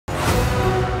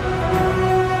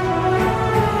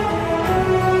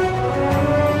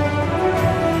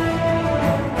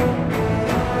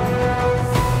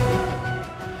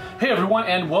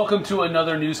and welcome to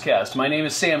another newscast. My name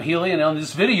is Sam Healey, and on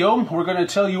this video we're going to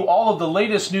tell you all of the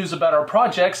latest news about our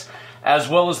projects as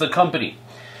well as the company.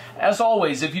 As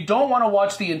always, if you don't want to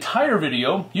watch the entire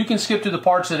video, you can skip to the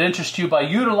parts that interest you by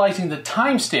utilizing the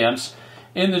timestamps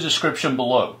in the description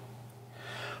below.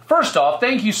 First off,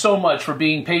 thank you so much for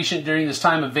being patient during this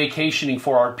time of vacationing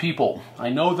for our people. I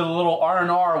know that a little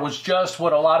R&R was just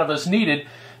what a lot of us needed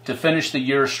to finish the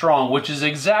year strong, which is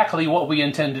exactly what we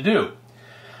intend to do.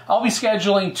 I'll be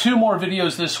scheduling 2 more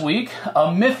videos this week,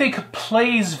 a Mythic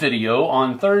Plays video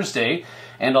on Thursday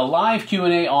and a live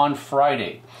Q&A on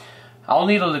Friday. I'll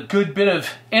need a good bit of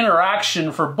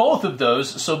interaction for both of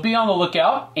those, so be on the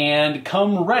lookout and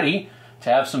come ready to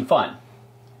have some fun.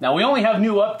 Now, we only have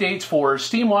new updates for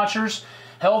SteamWatchers,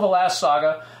 Hell the Last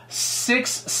Saga, 6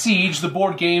 Siege, the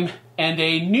board game, and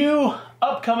a new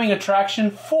upcoming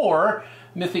attraction for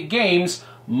Mythic Games,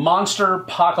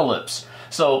 Monsterpocalypse.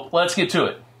 So let's get to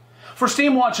it. For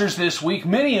SteamWatchers this week,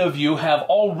 many of you have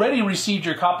already received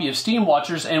your copy of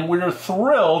SteamWatchers, and we're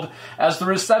thrilled as the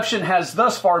reception has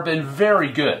thus far been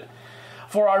very good.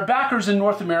 For our backers in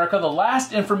North America, the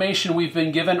last information we've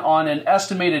been given on an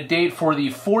estimated date for the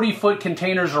 40-foot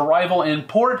container's arrival in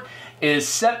port is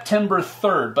September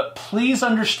 3rd, but please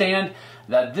understand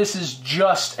that this is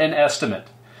just an estimate.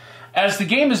 As the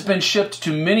game has been shipped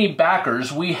to many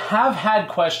backers, we have had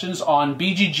questions on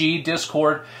BGG,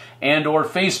 Discord, and/or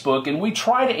Facebook, and we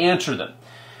try to answer them.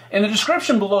 In the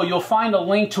description below, you'll find a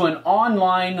link to an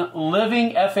online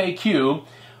living FAQ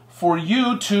for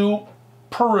you to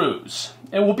peruse.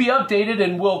 It will be updated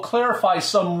and we'll clarify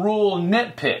some rule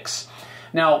nitpicks.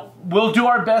 Now, we'll do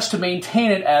our best to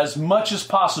maintain it as much as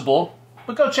possible,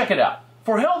 but go check it out.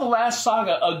 For Hell the Last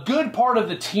Saga, a good part of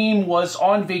the team was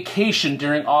on vacation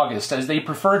during August, as they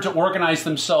preferred to organize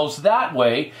themselves that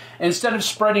way instead of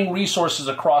spreading resources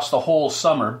across the whole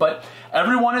summer. But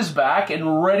everyone is back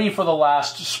and ready for the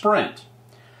last sprint.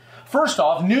 First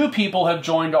off, new people have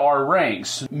joined our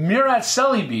ranks. Mirat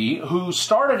Celebi, who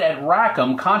started at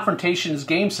Rackham Confrontations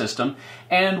game system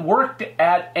and worked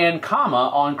at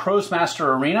Ankama on Crowsmaster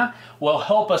Arena, will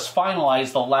help us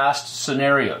finalize the last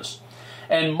scenarios.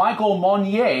 And Michael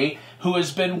Monnier, who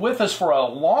has been with us for a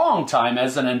long time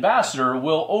as an ambassador,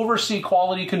 will oversee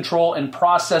quality control and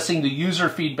processing the user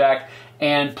feedback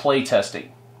and playtesting.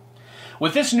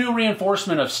 With this new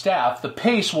reinforcement of staff, the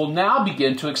pace will now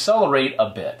begin to accelerate a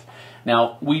bit.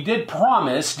 Now, we did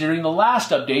promise during the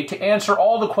last update to answer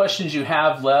all the questions you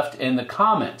have left in the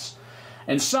comments.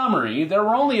 In summary, there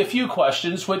were only a few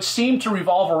questions which seemed to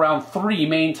revolve around 3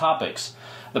 main topics: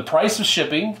 the price of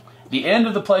shipping, the end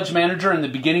of the Pledge Manager and the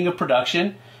beginning of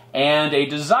production, and a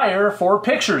desire for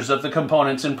pictures of the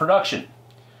components in production.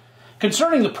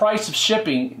 Concerning the price of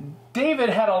shipping,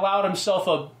 David had allowed himself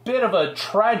a bit of a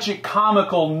tragic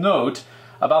comical note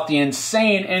about the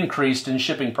insane increase in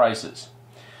shipping prices.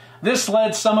 This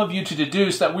led some of you to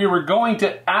deduce that we were going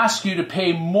to ask you to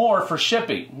pay more for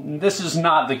shipping. This is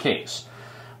not the case.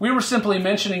 We were simply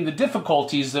mentioning the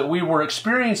difficulties that we were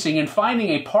experiencing in finding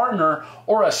a partner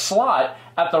or a slot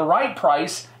at the right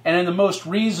price and in the most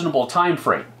reasonable time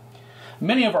frame.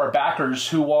 Many of our backers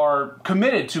who are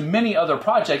committed to many other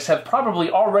projects have probably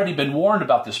already been warned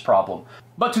about this problem.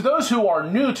 But to those who are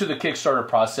new to the Kickstarter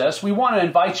process, we want to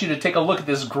invite you to take a look at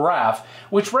this graph,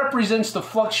 which represents the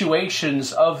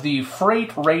fluctuations of the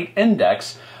freight rate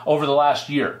index over the last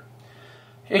year.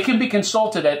 It can be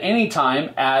consulted at any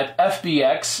time at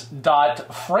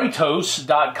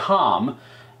fbx.freightos.com.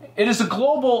 It is a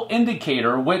global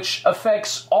indicator which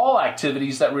affects all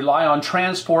activities that rely on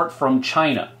transport from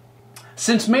China.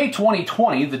 Since May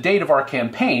 2020, the date of our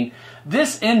campaign,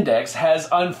 this index has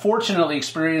unfortunately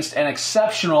experienced an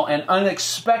exceptional and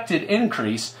unexpected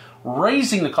increase,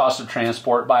 raising the cost of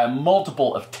transport by a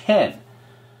multiple of 10.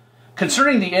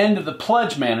 Concerning the end of the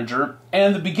Pledge Manager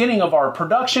and the beginning of our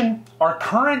production, our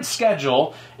current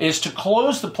schedule is to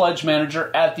close the Pledge Manager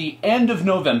at the end of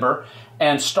November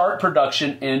and start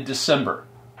production in December.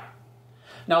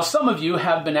 Now, some of you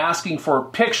have been asking for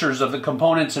pictures of the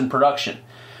components in production.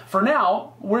 For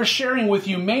now, we're sharing with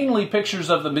you mainly pictures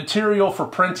of the material for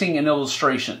printing and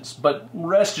illustrations, but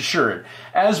rest assured,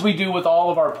 as we do with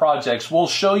all of our projects, we'll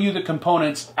show you the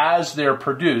components as they're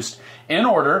produced in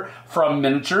order from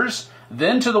miniatures,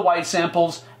 then to the white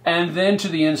samples, and then to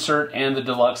the insert and the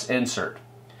deluxe insert.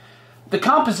 The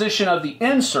composition of the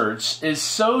inserts is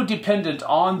so dependent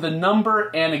on the number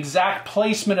and exact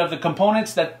placement of the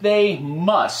components that they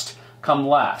must come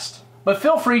last. But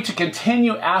feel free to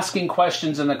continue asking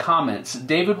questions in the comments.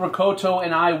 David Riccotto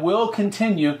and I will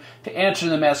continue to answer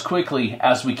them as quickly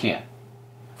as we can.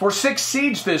 For 6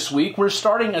 Siege this week, we're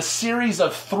starting a series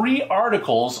of 3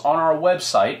 articles on our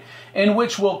website in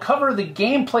which we'll cover the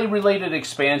gameplay-related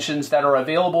expansions that are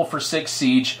available for 6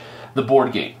 Siege, the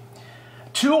board game.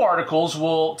 2 articles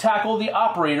will tackle the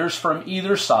operators from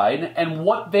either side and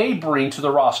what they bring to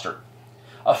the roster.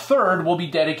 A third will be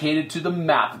dedicated to the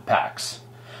map packs.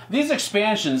 These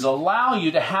expansions allow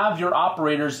you to have your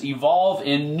operators evolve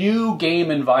in new game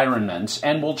environments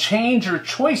and will change your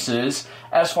choices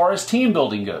as far as team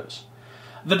building goes.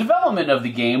 The development of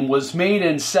the game was made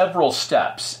in several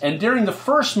steps, and during the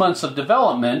first months of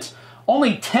development,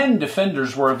 only 10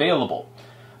 defenders were available.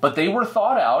 But they were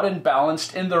thought out and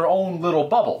balanced in their own little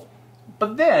bubble.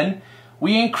 But then,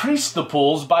 we increased the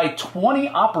pools by 20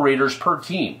 operators per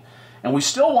team. And we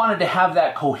still wanted to have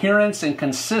that coherence and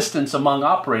consistency among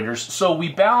operators, so we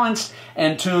balanced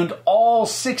and tuned all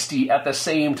 60 at the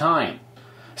same time.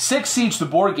 6 Siege the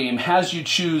board game has you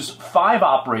choose 5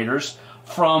 operators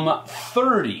from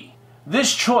 30.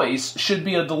 This choice should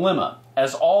be a dilemma,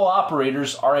 as all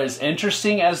operators are as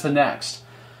interesting as the next.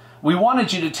 We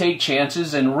wanted you to take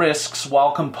chances and risks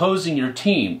while composing your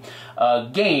team,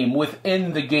 game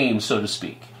within the game, so to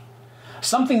speak.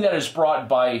 Something that is brought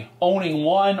by owning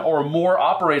 1 or more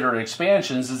operator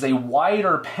expansions is a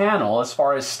wider panel as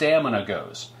far as stamina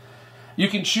goes. You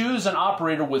can choose an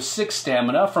operator with 6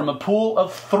 stamina from a pool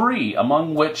of 3,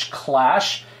 among which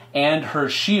Clash and her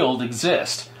shield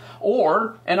exist,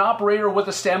 or an operator with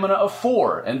a stamina of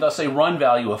 4 and thus a run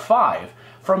value of 5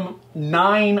 from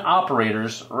 9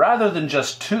 operators rather than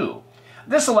just 2.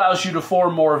 This allows you to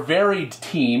form more varied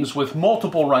teams with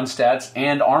multiple run stats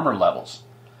and armor levels.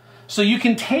 So you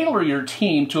can tailor your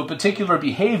team to a particular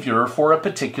behavior for a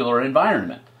particular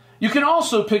environment. You can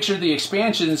also picture the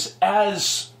expansions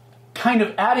as kind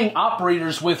of adding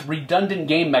operators with redundant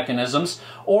game mechanisms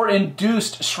or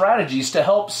induced strategies to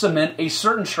help cement a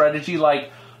certain strategy, like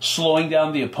slowing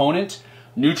down the opponent,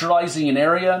 neutralizing an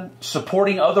area,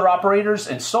 supporting other operators,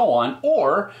 and so on,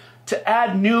 or to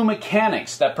add new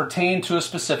mechanics that pertain to a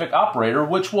specific operator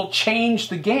which will change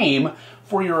the game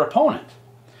for your opponent.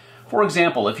 For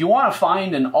example, if you want to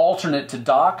find an alternate to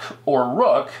Doc or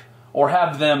Rook, or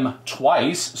have them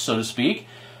twice, so to speak,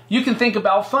 you can think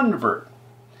about Thunderbird.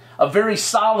 A very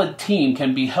solid team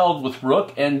can be held with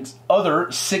Rook and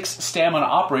other 6 stamina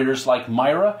operators like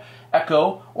Myra,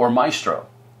 Echo, or Maestro.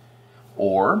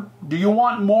 Or, do you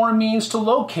want more means to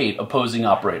locate opposing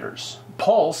operators?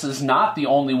 Pulse is not the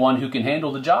only one who can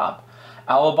handle the job.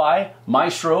 Alibi,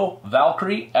 Maestro,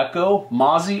 Valkyrie, Echo,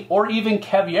 Mozzie, or even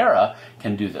Caviera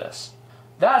can do this.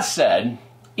 That said,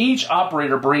 each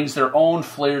operator brings their own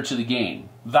flair to the game.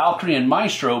 Valkyrie and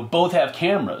Maestro both have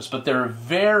cameras, but they're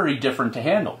very different to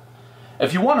handle.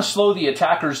 If you want to slow the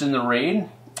attackers in the raid,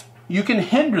 you can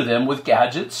hinder them with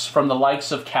gadgets from the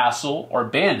likes of Castle or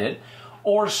Bandit,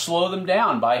 or slow them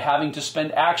down by having to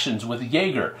spend actions with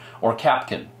Jaeger or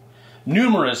Capkin.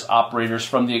 Numerous operators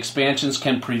from the expansions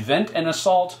can prevent an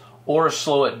assault or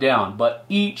slow it down, but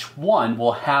each one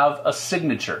will have a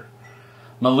signature.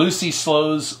 Melusi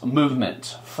slows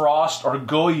movement. Frost or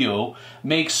Goyo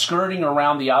makes skirting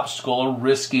around the obstacle a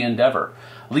risky endeavor.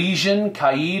 Legion,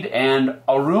 Kaid, and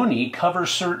Aruni cover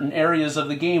certain areas of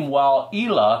the game, while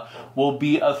Ela will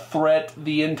be a threat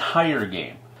the entire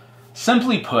game.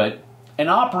 Simply put, an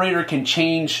operator can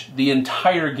change the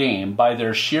entire game by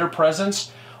their sheer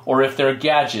presence or if their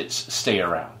gadgets stay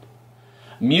around.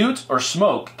 Mute or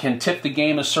Smoke can tip the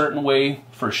game a certain way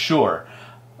for sure,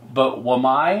 but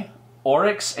Wamai,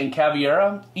 Oryx, and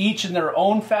Caviera, each in their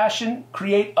own fashion,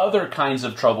 create other kinds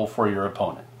of trouble for your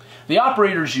opponent. The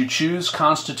operators you choose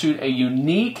constitute a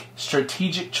unique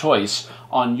strategic choice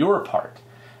on your part,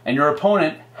 and your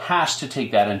opponent has to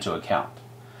take that into account.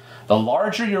 The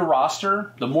larger your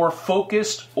roster, the more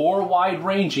focused or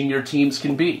wide-ranging your teams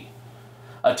can be.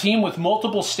 A team with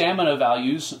multiple stamina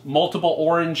values, multiple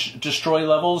orange destroy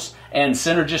levels, and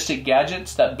synergistic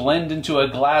gadgets that blend into a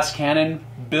glass cannon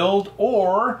build,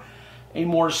 or a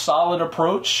more solid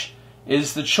approach,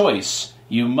 is the choice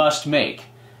you must make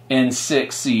in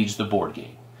 6 Siege the board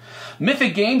game.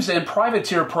 Mythic Games and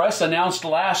Privateer Press announced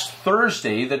last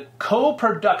Thursday the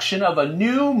co-production of a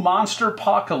new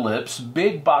Monsterpocalypse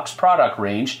big box product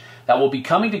range that will be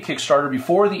coming to Kickstarter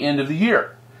before the end of the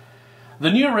year. The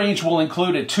new range will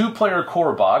include a 2-player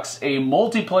core box, a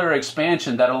multiplayer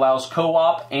expansion that allows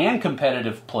co-op and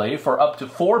competitive play for up to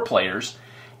 4 players,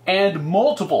 and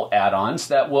multiple add-ons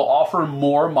that will offer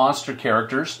more monster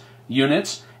characters,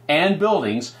 units, and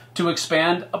buildings to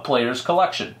expand a player's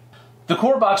collection. The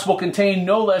core box will contain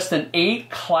no less than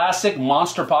 8 classic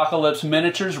Monsterpocalypse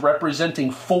miniatures representing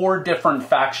 4 different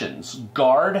factions: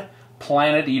 Guard,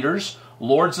 Planet Eaters,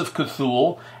 Lords of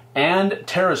Cthulhu, and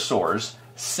pterosaurs,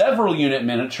 several unit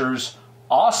miniatures,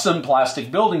 awesome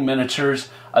plastic building miniatures,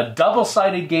 a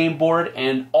double-sided game board,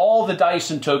 and all the dice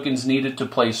and tokens needed to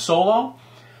play solo,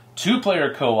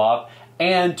 2-player co-op,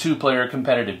 and 2-player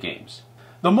competitive games.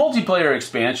 The multiplayer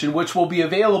expansion, which will be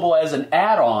available as an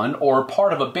add-on or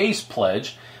part of a base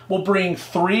pledge, will bring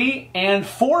 3- and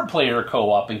 4-player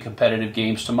co-op and competitive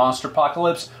games to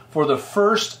Monsterpocalypse for the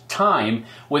first time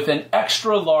with an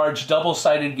extra-large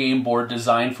double-sided game board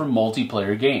designed for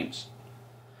multiplayer games.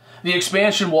 The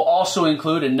expansion will also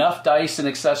include enough dice and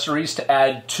accessories to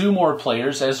add 2 more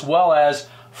players, as well as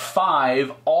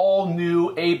 5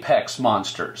 all-new Apex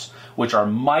monsters, which are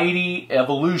mighty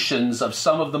evolutions of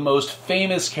some of the most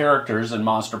famous characters in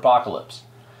Monsterpocalypse.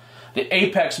 The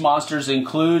Apex monsters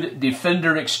include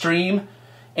Defender Extreme,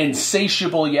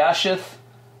 Insatiable Yashith,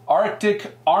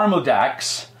 Arctic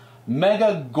Armodax,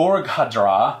 Mega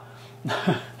Gorghadra,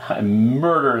 I'm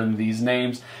murdering these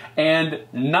names, and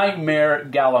Nightmare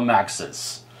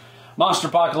Galamaxis.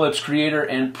 Monsterpocalypse creator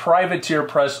and Privateer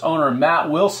Press owner Matt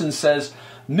Wilson says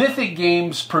Mythic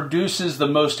Games produces the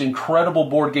most incredible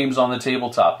board games on the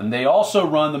tabletop, and they also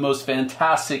run the most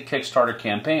fantastic Kickstarter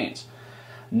campaigns.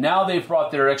 Now they've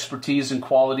brought their expertise and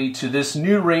quality to this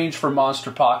new range for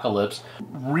Monsterpocalypse,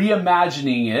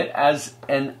 reimagining it as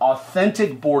an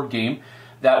authentic board game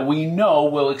that we know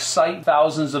will excite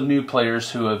thousands of new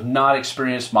players who have not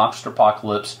experienced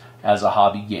Monsterpocalypse as a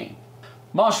hobby game.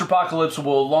 Monsterpocalypse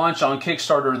will launch on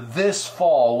Kickstarter this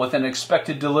fall with an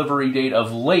expected delivery date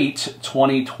of late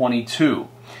 2022.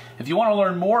 If you want to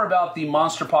learn more about the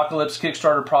Monsterpocalypse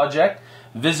Kickstarter project,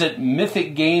 visit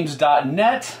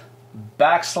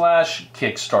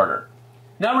mythicgames.net/Kickstarter.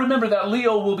 Now remember that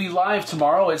Leo will be live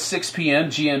tomorrow at 6 p.m.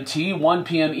 GMT, 1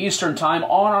 p.m. Eastern Time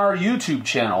on our YouTube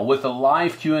channel with a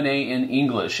live Q&A in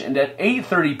English, and at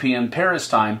 8:30 p.m. Paris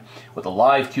time with a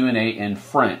live Q&A in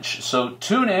French. So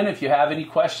tune in if you have any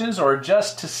questions or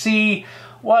just to see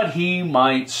what he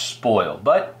might spoil.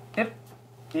 But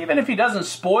even if he doesn't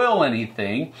spoil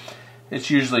anything,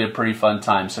 it's usually a pretty fun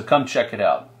time, so come check it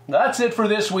out. That's it for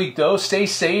this week, though. Stay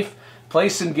safe, play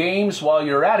some games while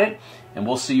you're at it, and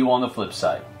we'll see you on the flip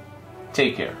side.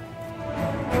 Take care.